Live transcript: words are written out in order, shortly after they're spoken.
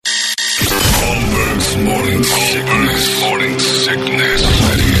Holmberg's Morning Sickness. Morning Sickness.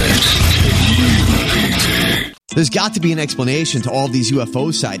 98 There's got to be an explanation to all of these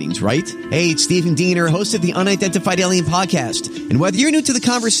UFO sightings, right? Hey, it's Stephen Diener, host of the Unidentified Alien Podcast. And whether you're new to the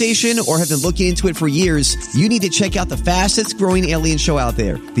conversation or have been looking into it for years, you need to check out the fastest growing alien show out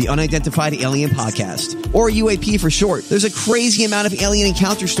there, the Unidentified Alien Podcast, or UAP for short. There's a crazy amount of alien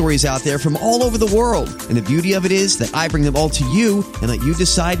encounter stories out there from all over the world. And the beauty of it is that I bring them all to you and let you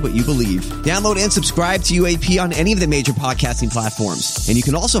decide what you believe. Download and subscribe to UAP on any of the major podcasting platforms. And you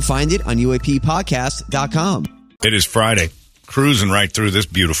can also find it on UAPpodcast.com. It is Friday, cruising right through this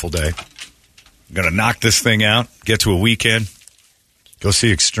beautiful day. Going to knock this thing out, get to a weekend, go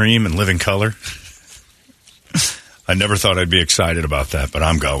see Extreme and Living Color. I never thought I'd be excited about that, but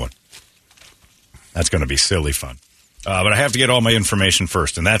I'm going. That's going to be silly fun. But I have to get all my information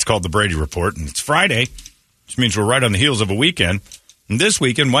first, and that's called the Brady Report. And it's Friday, which means we're right on the heels of a weekend. And this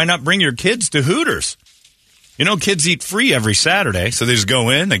weekend, why not bring your kids to Hooters? You know, kids eat free every Saturday, so they just go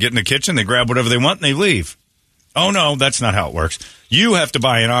in, they get in the kitchen, they grab whatever they want, and they leave. Oh, no, that's not how it works. You have to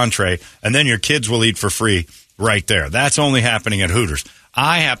buy an entree, and then your kids will eat for free right there. That's only happening at Hooters.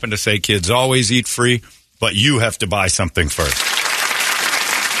 I happen to say kids always eat free, but you have to buy something first.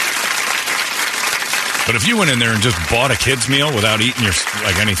 But if you went in there and just bought a kid's meal without eating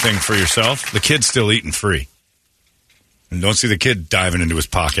anything for yourself, the kid's still eating free. And don't see the kid diving into his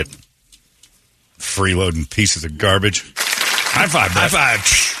pocket, freeloading pieces of garbage. High five, Brett. High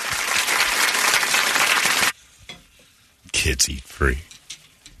five. Kids eat free.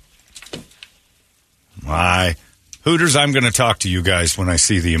 Why? Hooters, I'm going to talk to you guys when I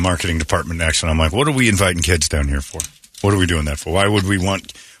see the marketing department next. And I'm like, what are we inviting kids down here for? What are we doing that for? Why would we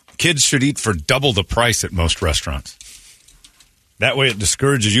want... Kids should eat for double the price at most restaurants. That way it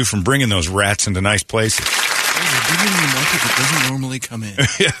discourages you from bringing those rats into nice places. You're bringing in a market that doesn't normally come in.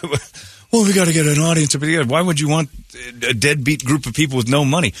 Yeah, well, we got to get an audience. Why would you want a deadbeat group of people with no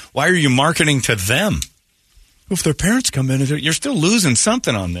money? Why are you marketing to them? If their parents come in, you're still losing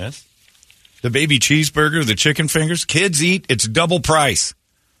something on this. The baby cheeseburger, the chicken fingers, kids eat, it's double price.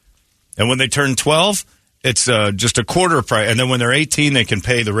 And when they turn 12, it's just a quarter price. And then when they're 18, they can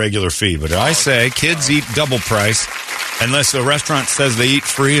pay the regular fee. But I say kids eat double price unless the restaurant says they eat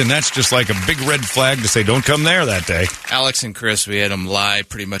free, and that's just like a big red flag to say don't come there that day. Alex and Chris, we had them lie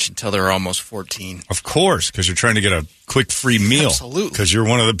pretty much until they were almost 14. Of course, because you're trying to get a quick free meal. Absolutely. Because you're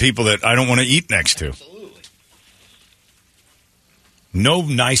one of the people that I don't want to eat next to. Absolutely. No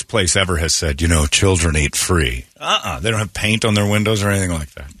nice place ever has said, children eat free. They don't have paint on their windows or anything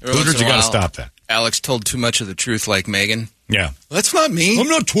like that. Hooters, you got to stop that. Alex told too much of the truth like Megan. Yeah. That's not me. I'm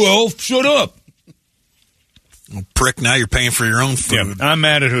not 12. Shut up. Well, prick, now you're paying for your own food. Yeah, I'm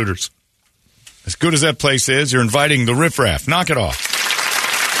mad at Hooters. As good as that place is, you're inviting the riffraff. Knock it off.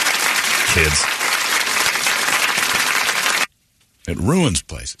 Kids. It ruins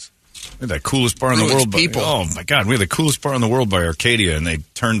places. We had that coolest bar in the world. Oh, my God. We had the coolest bar in the world by Arcadia, and they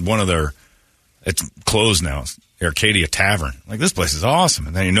turned one of their... It's closed now. It's the Arcadia Tavern. Like, this place is awesome.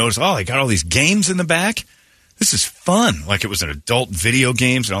 And then you notice, they got all these games in the back. This is fun. Like, it was an adult video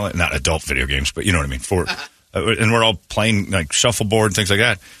games and all that. Not adult video games, but you know what I mean. And we're all playing, like, shuffleboard and things like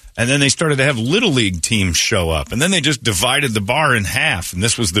that. And then they started to have Little League teams show up. And then they just divided the bar in half. And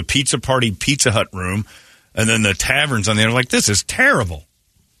this was the Pizza Party Pizza Hut room. And then the taverns on the other. Like, this is terrible.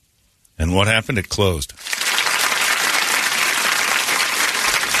 And what happened? It closed. Is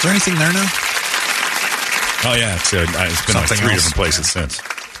there anything there now? Oh, yeah. It's been like 3 different places since.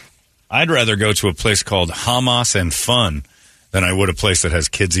 I'd rather go to a place called Hamas and Fun than I would a place that has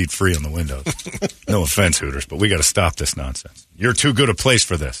kids eat free on the windows. No offense, Hooters, but we got to stop this nonsense. You're too good a place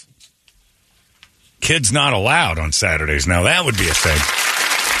for this. Kids not allowed on Saturdays. Now, that would be a thing.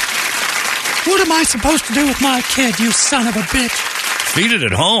 What am I supposed to do with my kid, you son of a bitch? Feed it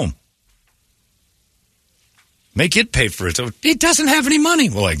at home. Make it pay for it. So he doesn't have any money.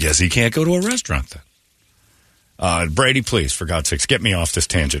 Well, I guess he can't go to a restaurant then. Brady, please, for God's sakes, get me off this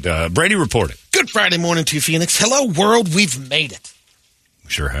tangent. Brady, report it. Good Friday morning to you, Phoenix. Hello, world. We've made it. We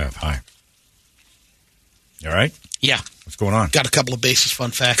sure have. Hi. You all right? Yeah. What's going on? Got a couple of basis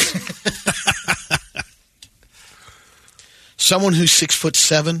fun facts. Someone who's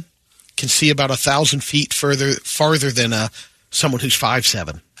 6'7" can see about 1,000 feet farther than someone who's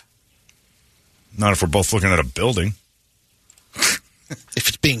 5'7". Not if we're both looking at a building. If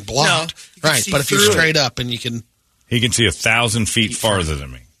it's being blocked. No, right, but if you're straight up and you can... He can see 1,000 feet farther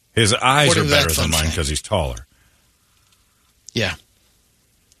than me. His eyes are better than mine because he's taller. Yeah.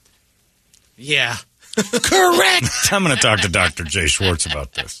 Yeah. Correct! I'm going to talk to Dr. Jay Schwartz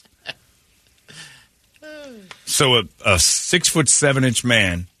about this. So a 6'7"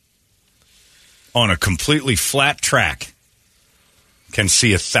 man on a completely flat track can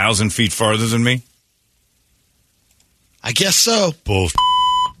see 1,000 feet farther than me? I guess so. Bull.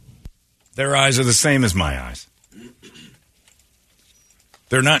 Their eyes are the same as my eyes.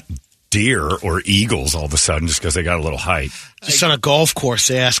 They're not deer or eagles all of a sudden just because they got a little height. Just on a golf course,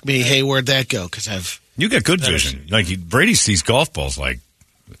 they ask me, "Hey, where'd that go?" Because you got good vision. Like Brady sees golf balls like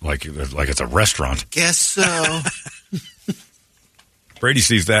it's a restaurant. Guess so. Brady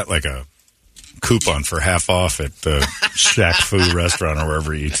sees that like a coupon for half off at the Shack Fu restaurant or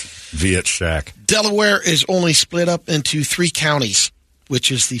wherever he eats. Viet Shack. Delaware is only split up into 3 counties,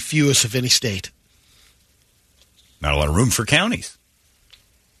 which is the fewest of any state. Not a lot of room for counties.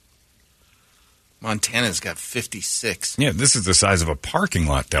 Montana's got 56. Yeah, this is the size of a parking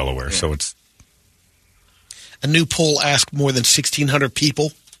lot, Delaware, so it's... A new poll asked more than 1,600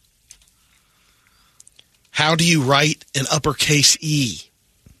 people, how do you write an uppercase E?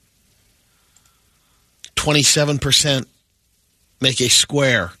 27% make a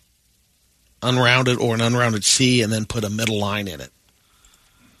square, unrounded or an unrounded C, and then put a middle line in it.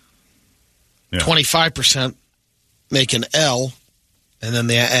 Yeah. 25% make an L, and then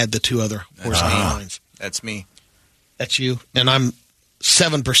they add the 2 other horizontal lines. That's me. That's you. And I'm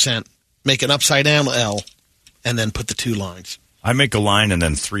 7% make an upside down L, and then put the 2 lines. I make a line and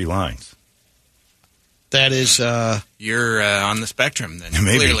then 3 lines. That is... You're on the spectrum, then,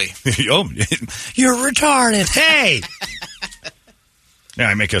 Maybe. clearly. Oh, you're retarded. Hey! Yeah,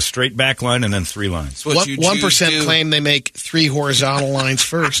 I make a straight back line and then 3 lines. What you 1% claim they make 3 horizontal lines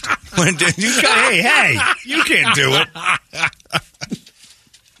first. Hey, you can't do it.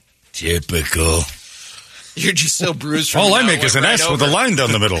 Typical. You're just so bruised. All I make is an S with a line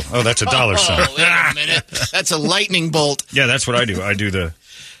down the middle. Oh, that's a dollar sign. Oh, wait a minute. That's a lightning bolt. Yeah, that's what I do. I do the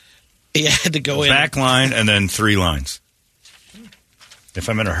You had to go in. back line and then 3 lines. If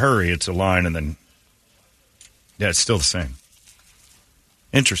I'm in a hurry, it's a line and then... Yeah, it's still the same.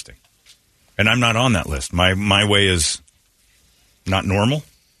 Interesting. And I'm not on that list. My way is not normal.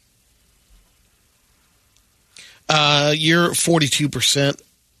 You're 42%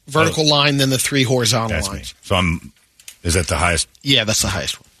 vertical line, then the 3 horizontal That's me. lines. So is that the highest? Yeah, that's the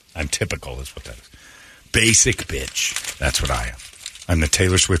highest one. I'm typical is what that is. Basic bitch. That's what I am. I'm the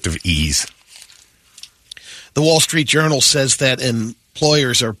Taylor Swift of ease. The Wall Street Journal says that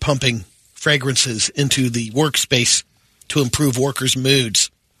employers are pumping fragrances into the workspace to improve workers' moods.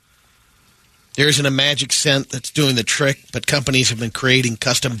 There isn't a magic scent that's doing the trick, but companies have been creating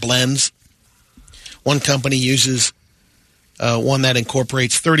custom blends. One company uses one that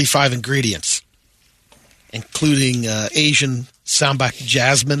incorporates 35 ingredients, including Asian sambac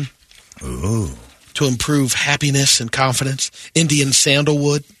jasmine to improve happiness and confidence, Indian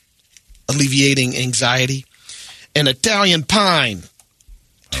sandalwood, alleviating anxiety, and Italian pine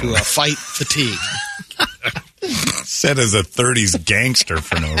to fight fatigue. Said as a 30s gangster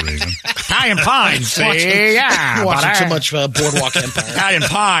for no reason. Italian pine, see? Yeah. Watching too much Boardwalk Empire. Italian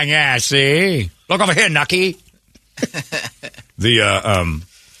pine, yeah, see? Look over here, Nucky.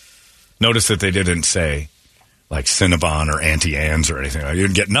 Notice that they didn't say like Cinnabon or Auntie Anne's or anything. You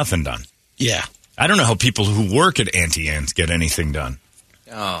didn't get nothing done. Yeah. I don't know how people who work at Auntie Anne's get anything done.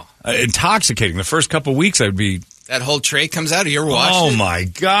 Oh. Intoxicating. The first couple of weeks I'd be... That whole tray comes out of your watch. Oh, my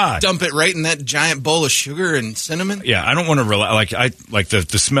God. Dump it right in that giant bowl of sugar and cinnamon. Yeah, I don't want to rely... Like the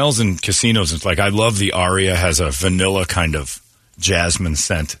smells in casinos. It's like I love the Aria has a vanilla kind of jasmine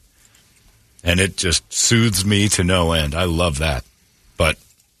scent. And it just soothes me to no end. I love that. But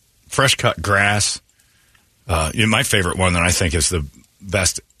fresh cut grass, my favorite one that I think is the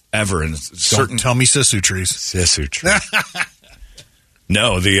best ever. And Don't tell me Sisu trees. Sisu trees.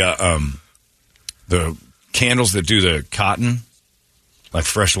 No, the candles that do the cotton, like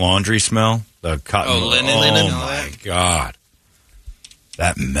fresh laundry smell. The cotton. Oh, linen. Oh, my God.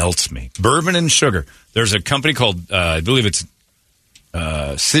 That melts me. Bourbon and sugar. There's a company called, I believe it's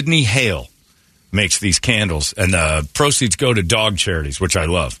Sidney Hale. Makes these candles, and proceeds go to dog charities, which I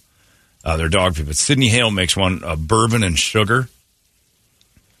love. They're dog people. Sidney Hale makes one, bourbon and sugar.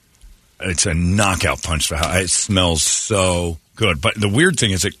 It's a knockout punch. It smells so good. But the weird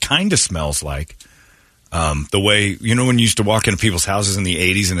thing is it kind of smells like the way, when you used to walk into people's houses in the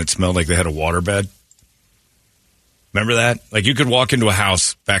 80s and it smelled like they had a waterbed? Remember that? Like you could walk into a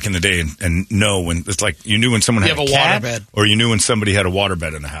house back in the day and know when it's like you knew when someone had a cat, waterbed, or you knew when somebody had a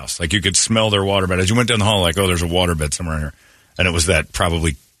waterbed in the house. Like you could smell their waterbed as you went down the hall. Like, oh, there's a waterbed somewhere in here, and it was that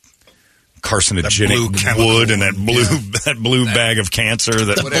probably carcinogenic wood and that blue bag of cancer,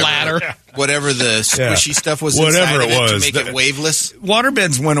 that bladder, whatever the squishy stuff was. Whatever inside it was, to make it waveless.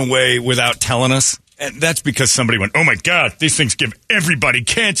 Waterbeds went away without telling us, and that's because somebody went, "Oh my God, these things give everybody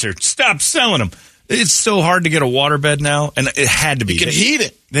cancer. Stop selling them." It's so hard to get a waterbed now, and it had to be. You can heat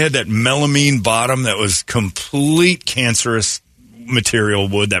it. They had that melamine bottom that was complete cancerous material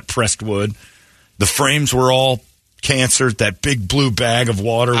wood, that pressed wood. The frames were all cancer. That big blue bag of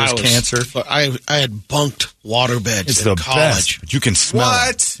water was cancer. I had bunked waterbeds It's in the college. best. You can smell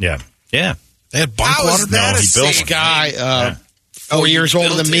What? it. Yeah. They had bunk How water? is that No, a he built safe it. Guy, 4 years older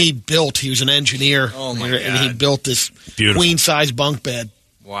than built me, it? built. He was an engineer. Oh, my and he God. built this Beautiful. queen-size bunk bed.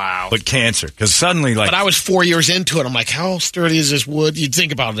 Wow. But cancer. Because suddenly, But I was 4 years into it. I'm like, how sturdy is this wood? You'd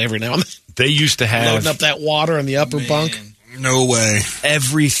think about it every now and then. they used to have Loading up that water in the upper bunk. No way.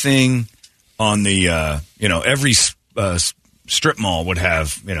 everything on the, every strip mall would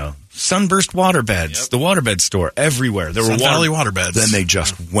have, sunburst water beds, the waterbed store everywhere. There Sun were Valley water beds. Then they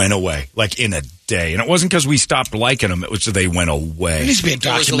just went away, like in a day. And it wasn't because we stopped liking them. It was they went There away. needs to be a It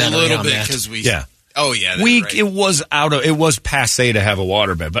was a documentary little on bit that. because we. Yeah. Oh yeah. It was it was passé to have a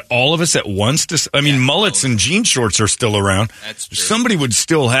waterbed, but all of us at once. Mullets and jean shorts are still around. That's true. Somebody would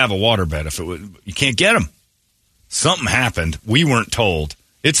still have a waterbed if it would. You can't get them. Something happened. We weren't told.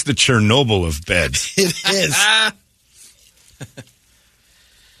 It's the Chernobyl of beds. It is.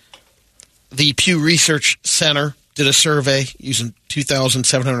 The Pew Research Center did a survey using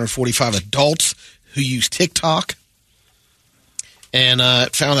 2,745 adults who use TikTok, and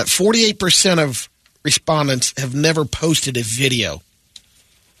it found that 48% of respondents have never posted a video.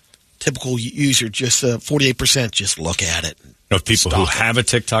 Typical user, just 48% just look at it. Of people who Stalk it. have a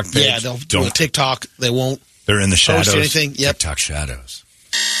TikTok page, Yeah, they'll do a TikTok. They won't. They're in the shadows. post anything. Yep. TikTok shadows.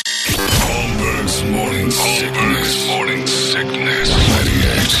 Holmberg's morning sickness.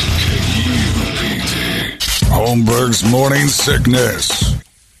 98 KUPD. Holmberg's morning sickness.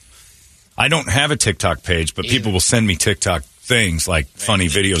 I don't have a TikTok page, but people will send me TikTok things like funny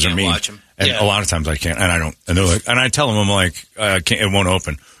videos or can't memes. watch 'em. And Yeah. a lot of times I can't, and I don't. And they're like, and I tell them, I'm like, it won't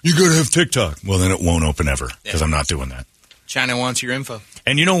open. You gotta have TikTok. Well, then it won't open ever because I'm not doing that. China wants your info.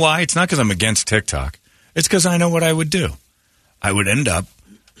 And you know why? It's not because I'm against TikTok. It's because I know what I would do. I would end up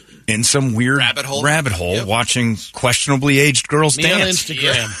in some weird Rabbit hole? Yep. watching questionably aged girls Me on dance.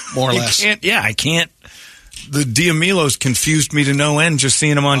 Instagram, more or less. I can't. The D'Amilos confused me to no end just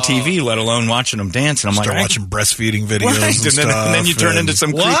seeing them on TV, let alone watching them dance. And I'm Start like, watching breastfeeding videos Right. and And stuff. then you turn into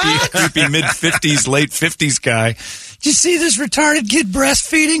some creepy mid-50s, late-50s guy. Did you see this retarded kid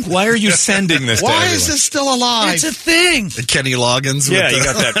breastfeeding? Why are you sending this to Why everyone? is this still alive? It's a thing. Kenny Loggins. Yeah, with you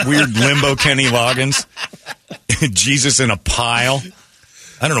got that weird limbo Kenny Loggins. Jesus in a pile.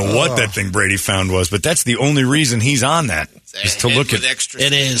 I don't know what that thing Brady found was, but that's the only reason he's on that, is to look at.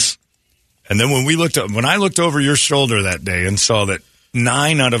 It is. And then when I looked over your shoulder that day and saw that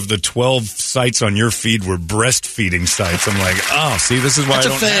 9 out of the 12 sites on your feed were breastfeeding sites, I'm like, oh, see, this is why That's I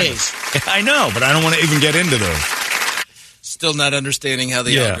a don't have phase. it. I know, but I don't want to even get into those. Still not understanding how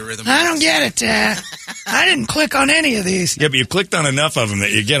the algorithm. I don't get it, Dad. I didn't click on any of these. Yeah, but you clicked on enough of them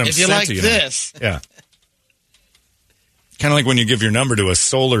that you get them If you sent like to you. this. Yeah. Kind of like when you give your number to a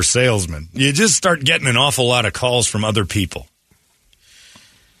solar salesman. You just start getting an awful lot of calls from other people.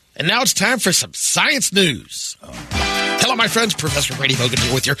 And now it's time for some science news. Hello, my friends. Professor Brady Hogan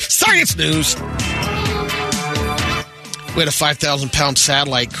here with your science news. We had a 5,000-pound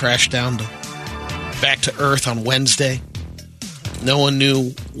satellite crash down back to Earth on Wednesday. No one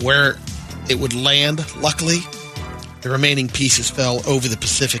knew where it would land. Luckily, the remaining pieces fell over the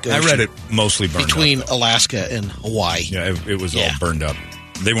Pacific Ocean. I read it mostly burned between up. Alaska and Hawaii. Yeah, it was all burned up.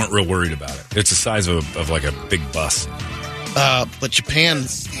 They weren't real worried about it. It's the size of like a big bus. But Japan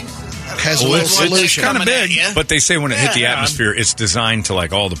has a little solution. Kind of Coming at big, ya. but they say when it hit the atmosphere, it's designed to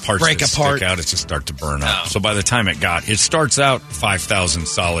like all the parts Break that apart. stick out, it's to start to burn up. Oh. So by the time it starts out 5,000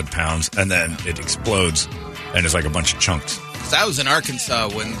 solid pounds, and then it explodes, and it's like a bunch of chunks. Because I was in Arkansas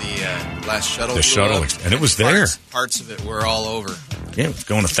when the last shuttle. The blew shuttle, up, and it was there. Parts of it were all over. Yeah, it was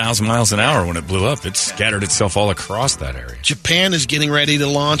going 1,000 miles an hour when it blew up. It scattered itself all across that area. Japan is getting ready to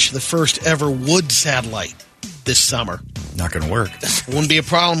launch the first ever wood satellite this summer. Not going to work. Wouldn't be a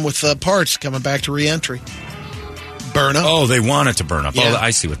problem with parts coming back to re-entry. Burn up. Oh, they want it to burn up. Yeah. Oh,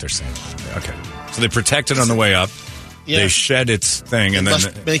 I see what they're saying. Okay. So they protect it on the way up. Yeah. They shed its thing, and It then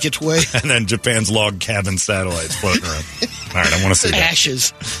must make its way. and then Japan's log cabin satellites floating around. All right, I want to see that.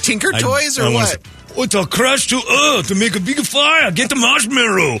 Ashes. Tinker Toys or I wanna what? see- Oh, it'll crash to Earth to make a bigger fire. Get the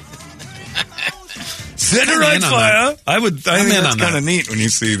marshmallow. Satellite in on fire. I think in that's on kind that. of neat when you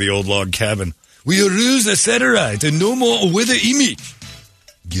see the old log cabin. We'll use a satellite and no more weather image.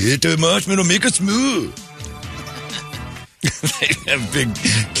 Get the marshmallow, make it smooth. They have big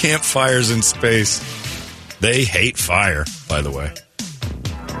campfires in space. They hate fire, by the way.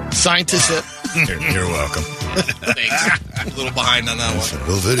 Scientists You're welcome. Thanks. A little behind on that one.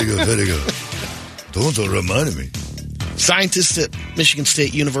 Go, very good, very good. Don't remind me. Scientists at Michigan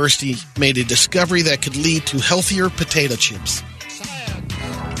State University made a discovery that could lead to healthier potato chips.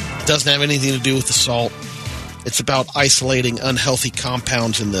 It doesn't have anything to do with the salt. It's about isolating unhealthy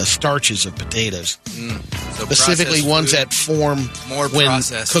compounds in the starches of potatoes. So Specifically ones that form more when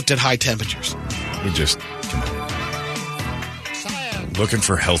processed. cooked at high temperatures. You just come on. Looking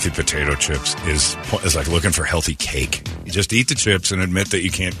for healthy potato chips is like looking for healthy cake. You just eat the chips and admit that you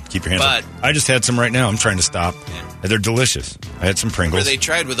can't keep your hands But- up. I just had some right now. I'm trying to stop. Yeah. They're delicious. I had some Where Pringles. they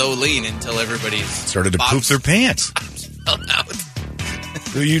tried with Olean until everybody Started to poop their pants. fell out.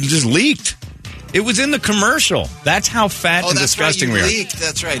 You just leaked. It was in the commercial. That's how fat and disgusting right, you we are. leaked.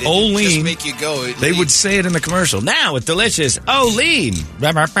 That's right. It Olean. didn't just make you go. It They leaked. would say it in the commercial. Now with delicious Olean.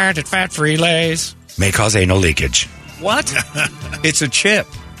 Fat-free Lays. May cause anal leakage. What? It's a chip.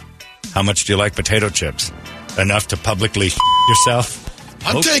 How much do you like potato chips? Enough to publicly yourself?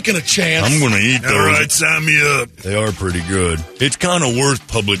 I'm taking a chance. I'm going to eat those. All right, sign me up. They are pretty good. It's kind of worth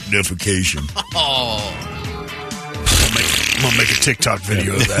public defecation. I'm going to make a TikTok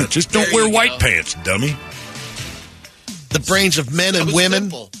video of that. Just don't There wear you white go. pants, dummy. The brains of men and was women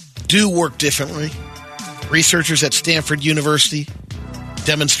simple. do work differently. Researchers at Stanford University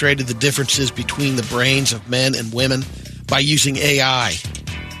demonstrated the differences between the brains of men and women by using AI.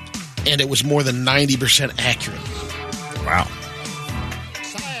 And it was more than 90% accurate. Wow.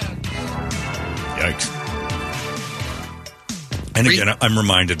 Yikes. And again, I'm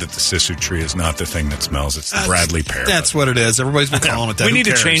reminded that the sisu tree is not the thing that smells. It's the Bradley pear. That's what it is. Everybody's been calling it that. We Who need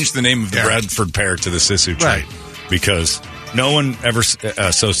to cares? change the name of the Yeah. Bradford pear to the sisu tree. Right. Because no one ever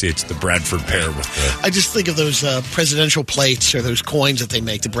associates the Bradford pear with the... I just think of those presidential plates or those coins that they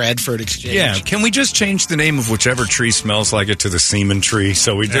make, the Bradford Exchange. Yeah, can we just change the name of whichever tree smells like it to the semen tree?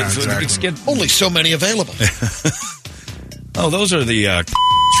 So we Yeah, just exactly. get... Only so many available. Oh, those are the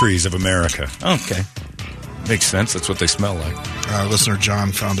trees of America. Okay. Makes sense. That's what they smell like. Listener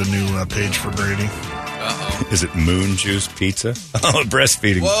John found a new page for Brady. Is it Moon Juice Pizza? Oh,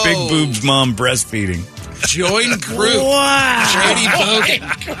 breastfeeding. Whoa. Big boobs mom breastfeeding. Join group. Wow. Brady Bogan.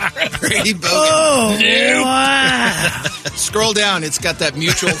 Brady Bogan. Oh, wow. Scroll down. It's got that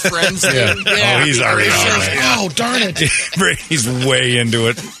mutual friends thing. Oh, he's already on it. Oh, darn it. He's way into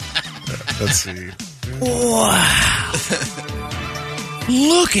it. Let's see. Wow.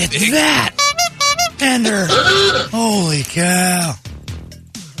 Look at that. Ender. Holy cow.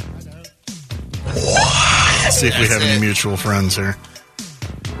 Let's see if we have That's any it. mutual friends here.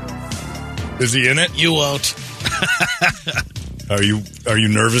 Is he in it? You won't. Are you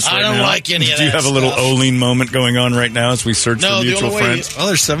nervous I right don't now? like any of Do you that have a little stuff. Olean moment going on right now as we search No, for the mutual only way- friends? Well,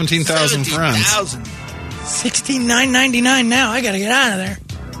 there's 17,000 friends. 17,000. $16,999 now. I got to get out of there.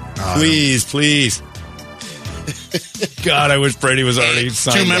 Please. God, I wish Brady was already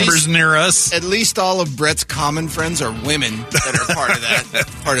signed. Two up. members near us. At least all of Brett's common friends are women that are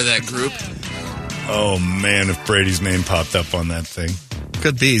part of that group. Oh, man, if Brady's name popped up on that thing.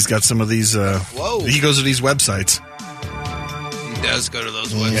 Could be. He's got some of these. Whoa. He goes to these websites. He does go to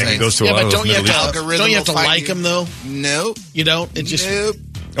those Yeah, websites. he goes to Yeah, a lot but of don't you those have Middle to, East- don't you have to will find like you. them, though? Nope. You don't? It just... Nope.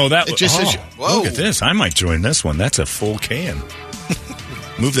 Oh, that It just says- Whoa. Look at this. I might join this one. That's a full can.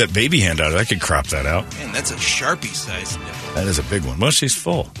 Move that baby hand out. I could crop that out. Man, that's a Sharpie size nipple. That is a big one. Well, she's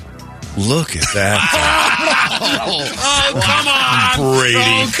full. Look at that. Oh, come on. Brady,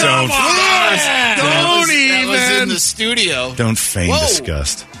 don't That was in the studio. don't feign Whoa.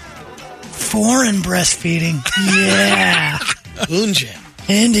 disgust. Foreign breastfeeding. Yeah. Boonjam.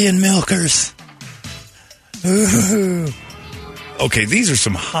 Indian milkers. Ooh. Okay, these are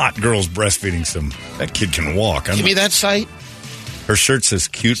some hot girls breastfeeding some. That kid can walk. Give me that site. Her shirt says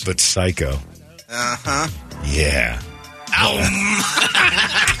cute but psycho. Uh-huh. Yeah.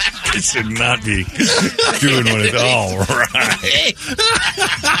 It should not be doing what it's all right.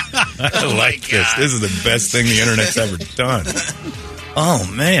 I like this. This is the best thing the internet's ever done. Oh,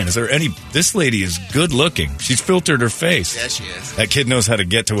 man. Is there any... This lady is good looking. She's filtered her face. Yeah, she is. That kid knows how to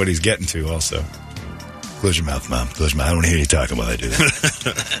get to what he's getting to also. Close your mouth, Mom. Close your mouth. I don't want to hear you talking while I do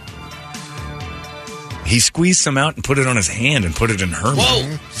that. He squeezed some out and put it on his hand and put it in her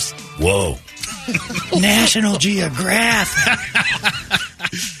mouth. Whoa. National Geographic.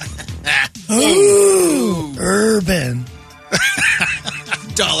 Ooh. Urban.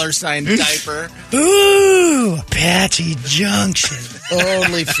 $sign diaper. Ooh. Apache Junction.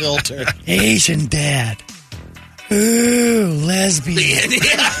 Only filter. Asian Dad. Ooh. Lesbian.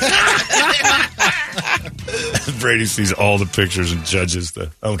 Brady sees all the pictures and judges the...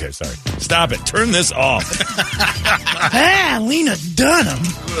 Okay, sorry. Stop it. Turn this off. Ah, Lena Dunham.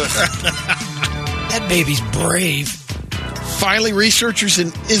 That baby's brave. Finally, researchers in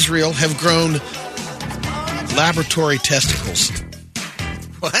Israel have grown laboratory testicles.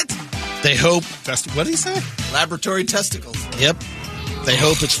 What? They hope. What did he say? Laboratory testicles. Yep. They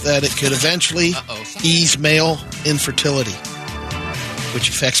hope it's that it could eventually ease male infertility, which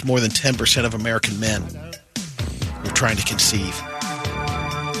affects more than 10% of American men who are trying to conceive.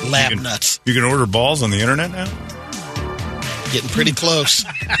 Lab nuts. You can order balls on the internet now? Getting pretty close.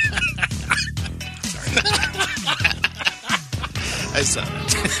 I saw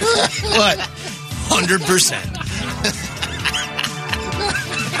that. What? 100%.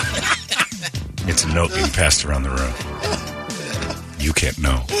 It's a note being passed around the room. You can't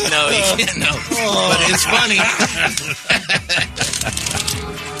know. No, you can't know. But it's funny.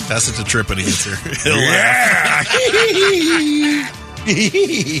 Pass it to Trip when he gets here.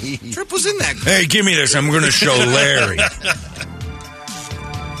 Trip was in that. Hey, give me this. I'm going to show Larry.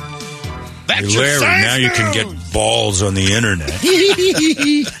 Hey, Larry, now you can get balls on the internet.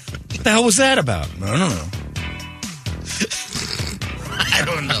 What the hell was that about? I don't know. I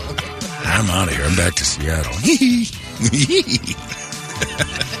don't know. I'm out of here. I'm back to Seattle.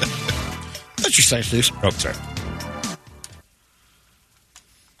 That's your science news. Oh, sorry.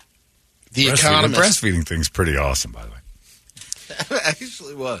 The Economist. The breastfeeding thing's pretty awesome, by the way. It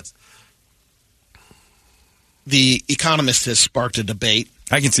actually was. The Economist has sparked a debate.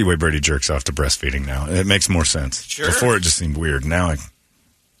 I can see why Brady jerks off to breastfeeding now. It makes more sense. Sure. Before it just seemed weird. Now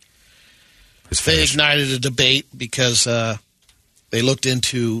They ignited a debate because they looked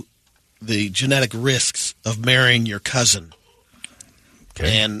into the genetic risks of marrying your cousin.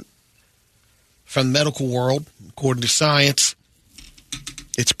 Okay. And from the medical world, according to science,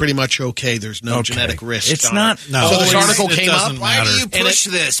 it's pretty much okay. There's no genetic risk. It's not. No. So this Always, article it came up. doesn't Why do matter. you push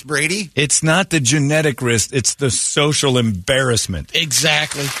this, Brady? It's not the genetic risk. It's the social embarrassment.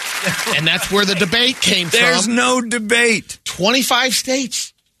 Exactly. And that's where the debate came There's from. no debate. 25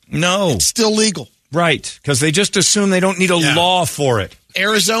 states. No. It's still legal. Right. Because they just assume they don't need a law for it.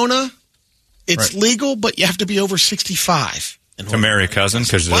 Arizona, it's Right. legal, but you have to be over 65. To marry a cousin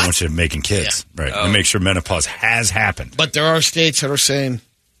because they don't want you making kids. Yeah. Right. And make sure menopause has happened. But there are states that are saying,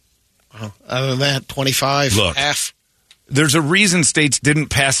 other than that, 25, Look. half. There's a reason states didn't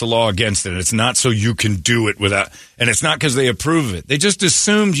pass a law against it. It's not so you can do it without, and it's not because they approve of it. They just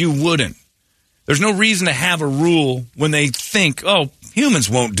assumed you wouldn't. There's no reason to have a rule when they think, oh, humans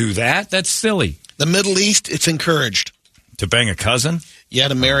won't do that. That's silly. The Middle East, it's encouraged. To bang a cousin? Yeah,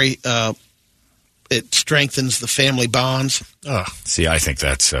 to marry, it strengthens the family bonds, See, I think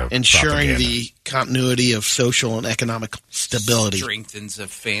that's ensuring propaganda. the continuity of social and economic stability. Strengthens a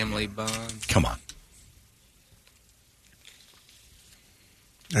family bond. Come on.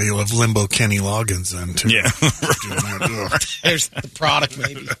 Now you'll have limbo Kenny Loggins then, too. Yeah. Doing that. Ugh. There's the product,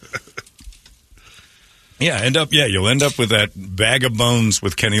 maybe. You'll end up with that bag of bones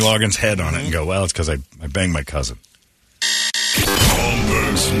with Kenny Loggins' head on it and go, well, it's because I banged my cousin.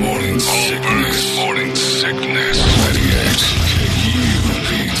 Holmberg's Morning Sickness. Morning Sickness. 98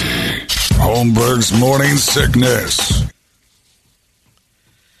 KUPD. Holmberg's Morning Sickness.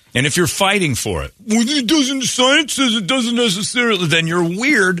 And if you're fighting for it, well, it doesn't, science says it doesn't necessarily, then you're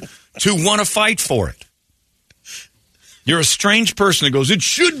weird to want to fight for it. You're a strange person that goes, it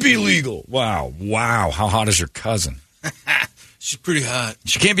should be legal. Wow. How hot is your cousin? She's pretty hot.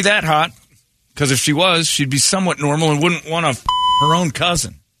 She can't be that hot, because if she was, she'd be somewhat normal and wouldn't want to her own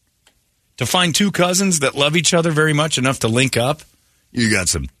cousin. To find two cousins that love each other very much enough to link up, you got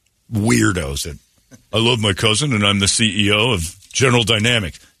some weirdos that, I love my cousin and I'm the CEO of General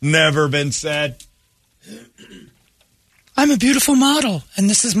Dynamics. Never been said. I'm a beautiful model, and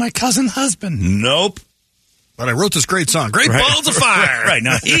this is my cousin husband. Nope. But I wrote this great song. Great Balls of Fire. Right.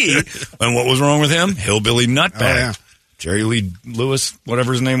 Now and what was wrong with him? Hillbilly nutbag. Oh, yeah. Jerry Lee Lewis,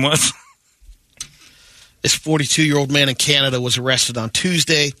 whatever his name was. This 42-year-old man in Canada was arrested on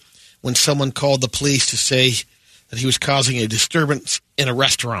Tuesday when someone called the police to say that he was causing a disturbance in a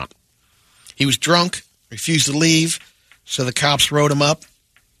restaurant. He was drunk, refused to leave, so the cops wrote him up.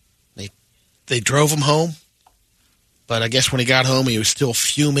 They drove him home, but I guess when he got home, he was still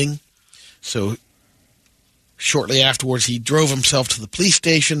fuming. So shortly afterwards, he drove himself to the police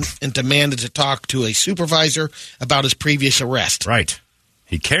station and demanded to talk to a supervisor about his previous arrest. Right.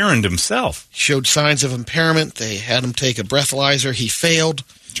 He Karen'd himself. He showed signs of impairment. They had him take a breathalyzer. He failed,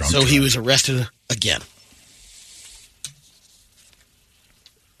 so he was arrested again.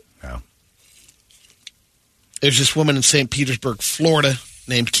 Wow. There's this woman in St. Petersburg, Florida,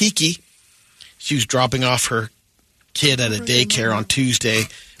 named Kiki. She was dropping off her kid at a daycare on Tuesday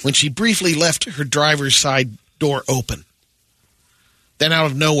when she briefly left her driver's side door open. Then out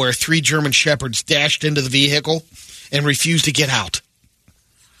of nowhere, 3 German shepherds dashed into the vehicle and refused to get out.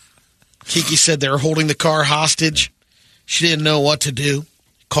 Kiki said they were holding the car hostage. She didn't know what to do.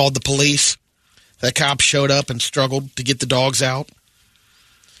 Called the police. The cops showed up and struggled to get the dogs out.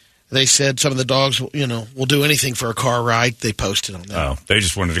 They said some of the dogs, will do anything for a car ride. They posted on that. Oh, they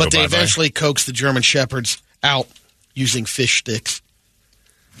just wanted to go But they bye-bye. eventually coaxed the German Shepherds out using fish sticks.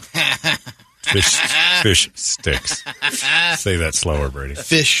 Fish sticks. Say that slower, Brady.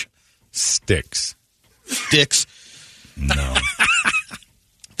 Fish Sticks. sticks. No.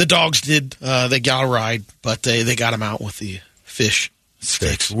 The dogs did. They got a ride, but they got them out with the fish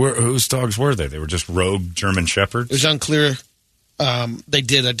sticks. Whose dogs were they? They were just rogue German Shepherds? It was unclear. They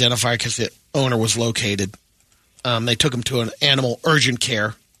did identify because the owner was located. They took him to an animal urgent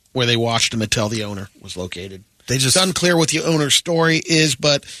care where they watched him until the owner was located. It's unclear what the owner's story is,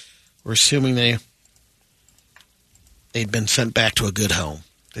 but we're assuming they'd been sent back to a good home.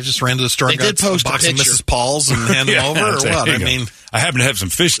 They just ran to the store and got a box of Mrs. Paul's and handed them over, or what? I mean, I happen to have some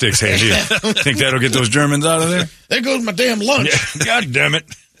fish sticks handy. Think that'll get those Germans out of there? There goes my damn lunch. Yeah. God damn it.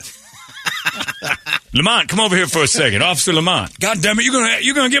 Lamont, come over here for a second. Officer Lamont. God damn it,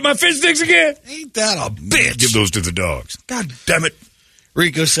 you gonna get my fish sticks again? Ain't that a bitch? Give those to the dogs. God damn it.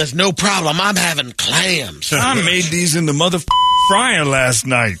 Rico says, no problem, I'm having clams. I made these in the mother fryer last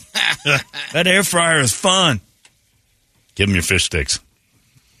night. That air fryer is fun. Give them your fish sticks.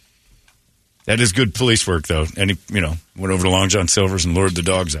 That is good police work, though. And he, went over to Long John Silver's and lured the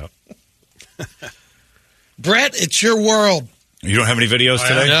dogs out. Brett, it's your world. You don't have any videos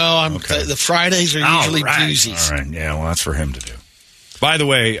today? No, the Fridays are usually doozies. All right, yeah, well, that's for him to do. By the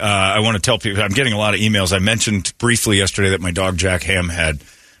way, I want to tell people, I'm getting a lot of emails. I mentioned briefly yesterday that my dog Jack Ham had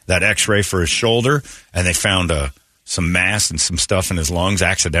that x-ray for his shoulder, and they found some mass and some stuff in his lungs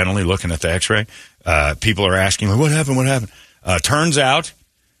accidentally looking at the x-ray. People are asking, what happened? Turns out,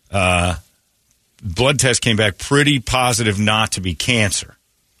 blood test came back pretty positive not to be cancer.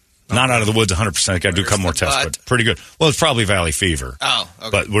 Not out of the woods 100%. Got to do a couple more tests, but pretty good. Well, it's probably valley fever. Oh, okay.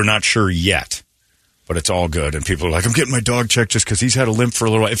 But we're not sure yet. But it's all good. And people are like, I'm getting my dog checked just because he's had a limp for a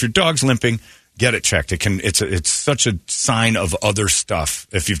little while. If your dog's limping, get it checked. It's such a sign of other stuff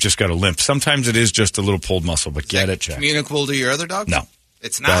if you've just got a limp. Sometimes it is just a little pulled muscle, but get it checked. Communicable to your other dogs? No.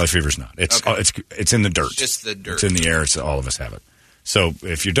 It's not? Valley fever's not. It's in the dirt. Just the dirt. It's in the air. All of us have it. So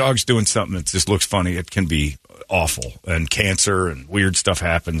if your dog's doing something that just looks funny, it can be awful. And cancer and weird stuff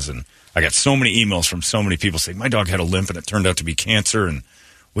happens. And I got so many emails from so many people saying, my dog had a limp and it turned out to be cancer. And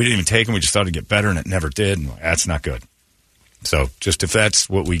we didn't even take him. We just thought it'd get better, and it never did. And that's not good. So just if that's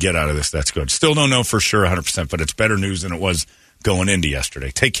what we get out of this, that's good. Still don't know for sure 100%, but it's better news than it was going into yesterday.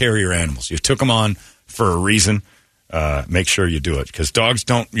 Take care of your animals. You took them on for a reason. Make sure you do it, because dogs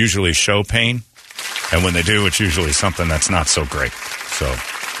don't usually show pain. And when they do, it's usually something that's not so great. So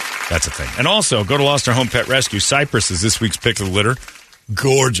that's a thing. And also, go to Lost Our Home Pet Rescue. Cypress is this week's pick of the litter.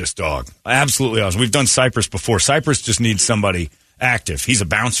 Gorgeous dog. Absolutely awesome. We've done Cypress before. Cypress just needs somebody active. He's a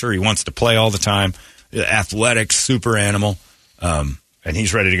bouncer. He wants to play all the time. Athletic, super animal. And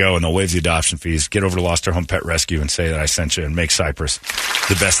he's ready to go, and they'll waive the adoption fees. Get over to Lost Our Home Pet Rescue and say that I sent you, and make Cypress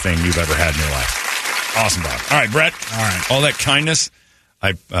the best thing you've ever had in your life. Awesome dog. All right, Brett. All right. All that kindness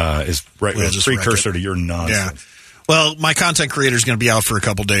is a precursor to your nonsense. Yeah. Well, my content creator is going to be out for a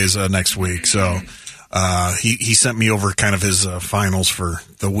couple days next week, so he sent me over kind of his finals for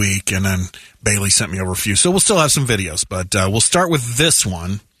the week, and then Bailey sent me over a few. So we'll still have some videos, but we'll start with this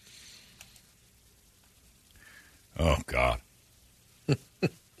one. Oh, God.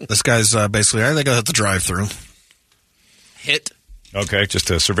 This guy's basically, I think I'll hit the drive-through. Hit. Okay,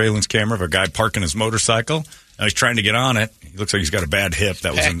 just a surveillance camera of a guy parking his motorcycle. Now he's trying to get on it. He looks like he's got a bad hip.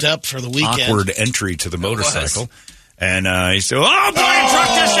 That was Packed up for the weekend. Awkward entry to the motorcycle. And he said, oh, boy, a truck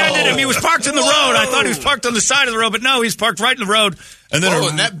just ended him. He was parked in the road. I thought he was parked on the side of the road, but no, he's parked right in the road. And then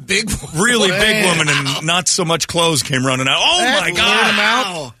and that big really big woman in not so much clothes came running out. Oh, my God. Him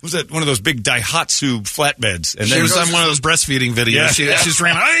out. Was that one of those big Daihatsu flatbeds? And She then was on one of those breastfeeding videos. Yeah. She just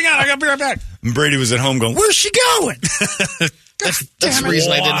ran out. Hang on, I got to be right back. And Brady was at home going, where's she going? That's the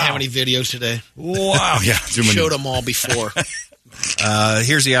reason I didn't have any videos today. Wow. Yeah. Showed them all before.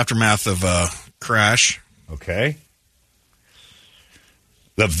 Here's the aftermath of a crash. Okay.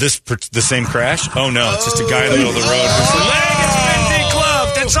 Of the same crash? Oh, no. It's just a guy in the middle of the road. His leg has been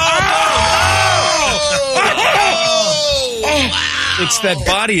decloved. It's all It's that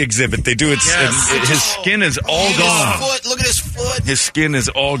body exhibit they do. His skin is all gone. Look at his foot. His skin is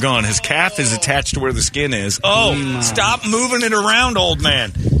all gone. His calf is attached to where the skin is. Oh, stop moving it around, old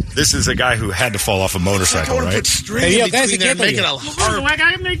man. This is a guy who had to fall off a motorcycle, right? Put string in between there and make it a heart.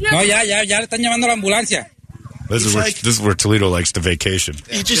 No, ya le están llevando la ambulancia. This is where Toledo likes to vacation.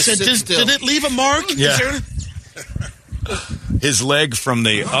 He just said, did it leave a mark? Yeah. His leg from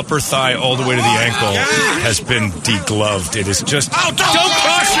the upper thigh all the way to the ankle has been degloved. It is just... Oh, don't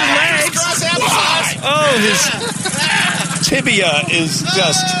cross your legs! Oh, his tibia is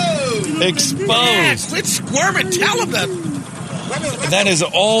just exposed. Quit squirming. Tell him that. That is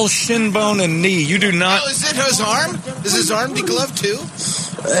all shin bone and knee. You do not... Oh, is it his arm? Is his arm degloved too?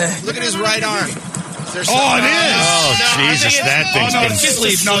 Look at his right arm. Oh, it is. Oh, Jesus, that thing's been...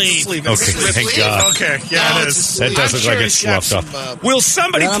 Sleeve. Okay, thank God. Okay, yeah, it is. That does look like it's sloughed up. Will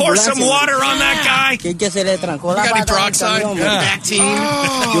somebody pour some water on that guy? You got any peroxide? Back team?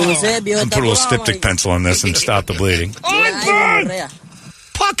 And put a little styptic pencil on this and stop the bleeding.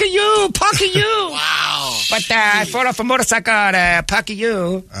 Pucker you. Wow. But I fall off a motorcycle, pucker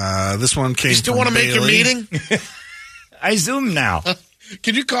you. This one came. You still from want to make your Bailey. meeting? I zoom now.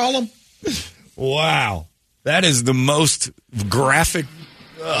 Can you call him? Wow. That is the most graphic.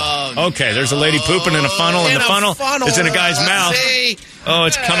 Okay, there's a lady pooping in a funnel, and the funnel is in a guy's mouth. Oh,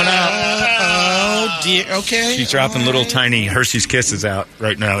 it's coming out. Oh, dear. Okay. She's dropping little tiny Hershey's Kisses out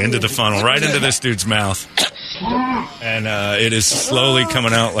right now into the funnel, right into this dude's mouth. And it is slowly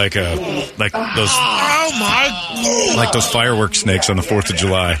coming out like those fireworks snakes on the 4th of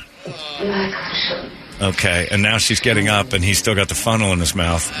July. Okay, and now she's getting up, and he's still got the funnel in his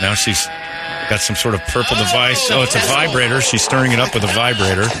mouth. Now she's got some sort of purple device. Oh, it's a vibrator. She's stirring it up with a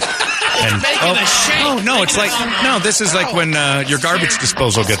vibrator. And no, it's like this is like when your garbage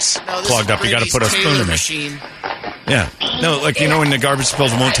disposal gets clogged up. You got to put a spoon in it. Yeah, no, like when the garbage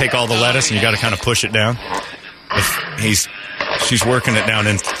disposal won't take all the lettuce, and you got to kind of push it down. She's working it down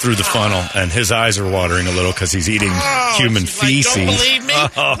in through the funnel, and his eyes are watering a little because he's eating human feces. Don't believe me?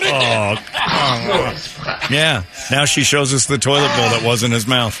 Yeah. Now she shows us the toilet bowl that was in his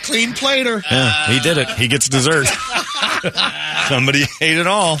mouth. Clean plater. Yeah, he did it. He gets dessert. Somebody ate it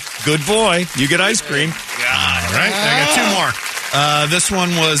all. Good boy. You get ice cream. All right, I got two more. This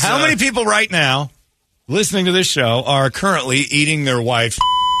one was... How many people right now listening to this show are currently eating their wife's...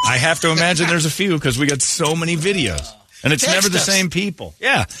 I have to imagine there's a few because we got so many videos. And it's never the same people.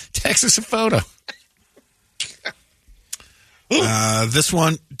 Yeah, text us a photo. This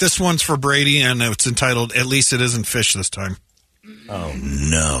one's for Brady, and it's entitled "At Least It Isn't Fish This Time." Oh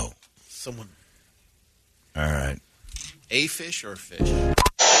no! Someone. All right. A fish or fish? This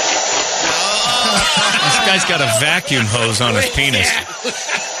guy's got a vacuum hose on his penis.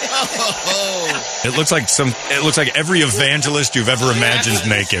 It looks like every evangelist you've ever imagined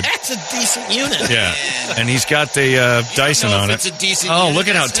naked. That's a decent unit. Yeah, and he's got the Dyson on it. It's a decent Oh, unit. look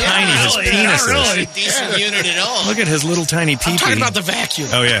at how tiny his penis is. It's a decent unit at all. Look at his little tiny pee-pee. I'm talking about the vacuum.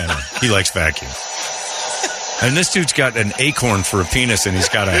 Oh, yeah. No, he likes vacuum. And this dude's got an acorn for a penis, and he's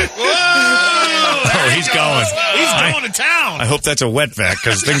got a... Oh, he's going. He's going to town. I hope that's a wet vac,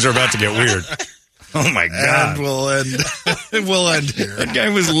 because things are about to get weird. Oh, my God. And we'll end here. That guy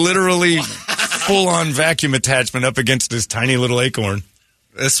was literally full-on vacuum attachment up against this tiny little acorn.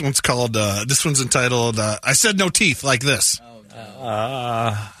 This one's entitled, I Said No Teeth, Like This.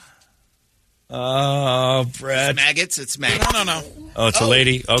 Brett. Maggots? It's maggots. No. Oh, it's a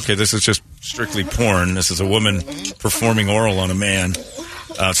lady? Okay, this is just strictly porn. This is a woman performing oral on a man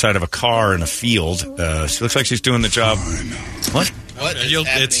outside of a car in a field. She looks like she's doing the job. What?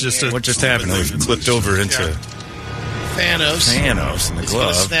 It's just What just happened? He clipped over into Thanos in the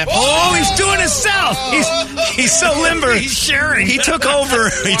glove. snap. Oh, he's doing himself. He's so limber. He's sharing. He took over.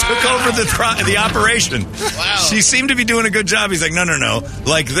 The operation. Wow. She seemed to be doing a good job. He's like, no,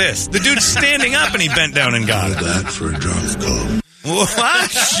 like this. The dude's standing up and he bent down and got it. That for a drunk call.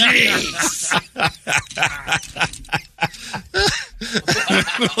 What? Jeez.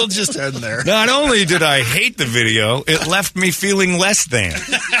 We'll just end there. Not only did I hate the video, it left me feeling less than.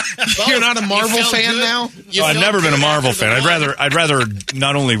 You're not a Marvel fan now? I've never been a Marvel fan. I'd rather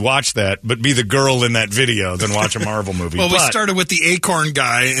not only watch that, but be the girl in that video than watch a Marvel movie. Well, we started with the acorn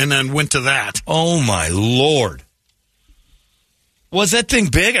guy and then went to that. Oh my Lord. Was that thing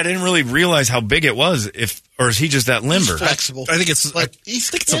big? I didn't really realize how big it was. Or is he just that limber? Flexible. I think it's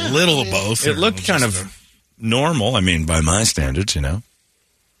a little of both. It looked kind of normal. I mean, by my standards, I mean,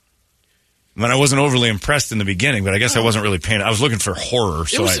 I wasn't overly impressed in the beginning, but I guess I wasn't really paying. I was looking for horror.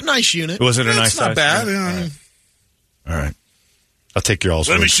 So It was a nice unit. Was it a nice It's not size? bad. All right. I'll take your all's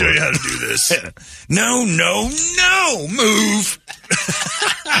Let word me show for you it. how to do this. No, move.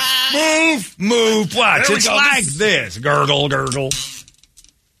 Move. Watch. There we It's go. like this. Gurgle.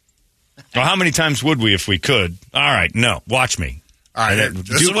 Well, how many times would we if we could? All right, no. Watch me. All right,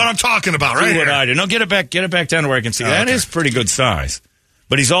 this is what I'm talking about, right Do what here. I do. No, get it back down to where I can see. That okay. is pretty good size.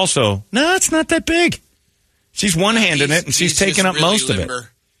 But he's also, no, it's not that big. She's one-handing it, and she's taking up most of it.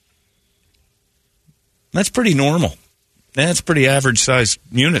 That's pretty normal. That's a pretty average-sized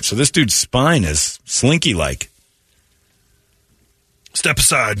unit. So this dude's spine is slinky-like. Step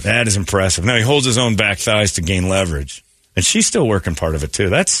aside. That is impressive. Now he holds his own back thighs to gain leverage. And she's still working part of it, too.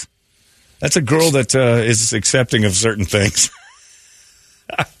 That's a girl that is accepting of certain things.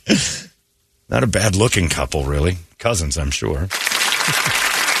 Not a bad-looking couple, really. Cousins, I'm sure.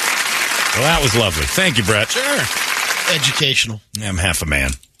 Well, that was lovely. Thank you, Brett. Sure. Educational. I'm half a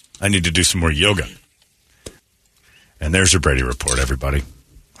man. I need to do some more yoga. And there's your Brady Report, everybody.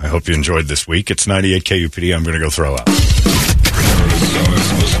 I hope you enjoyed this week. It's 98 KUPD. I'm going to go throw up.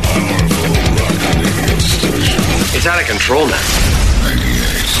 It's out of control now. 98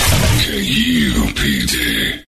 KUPD.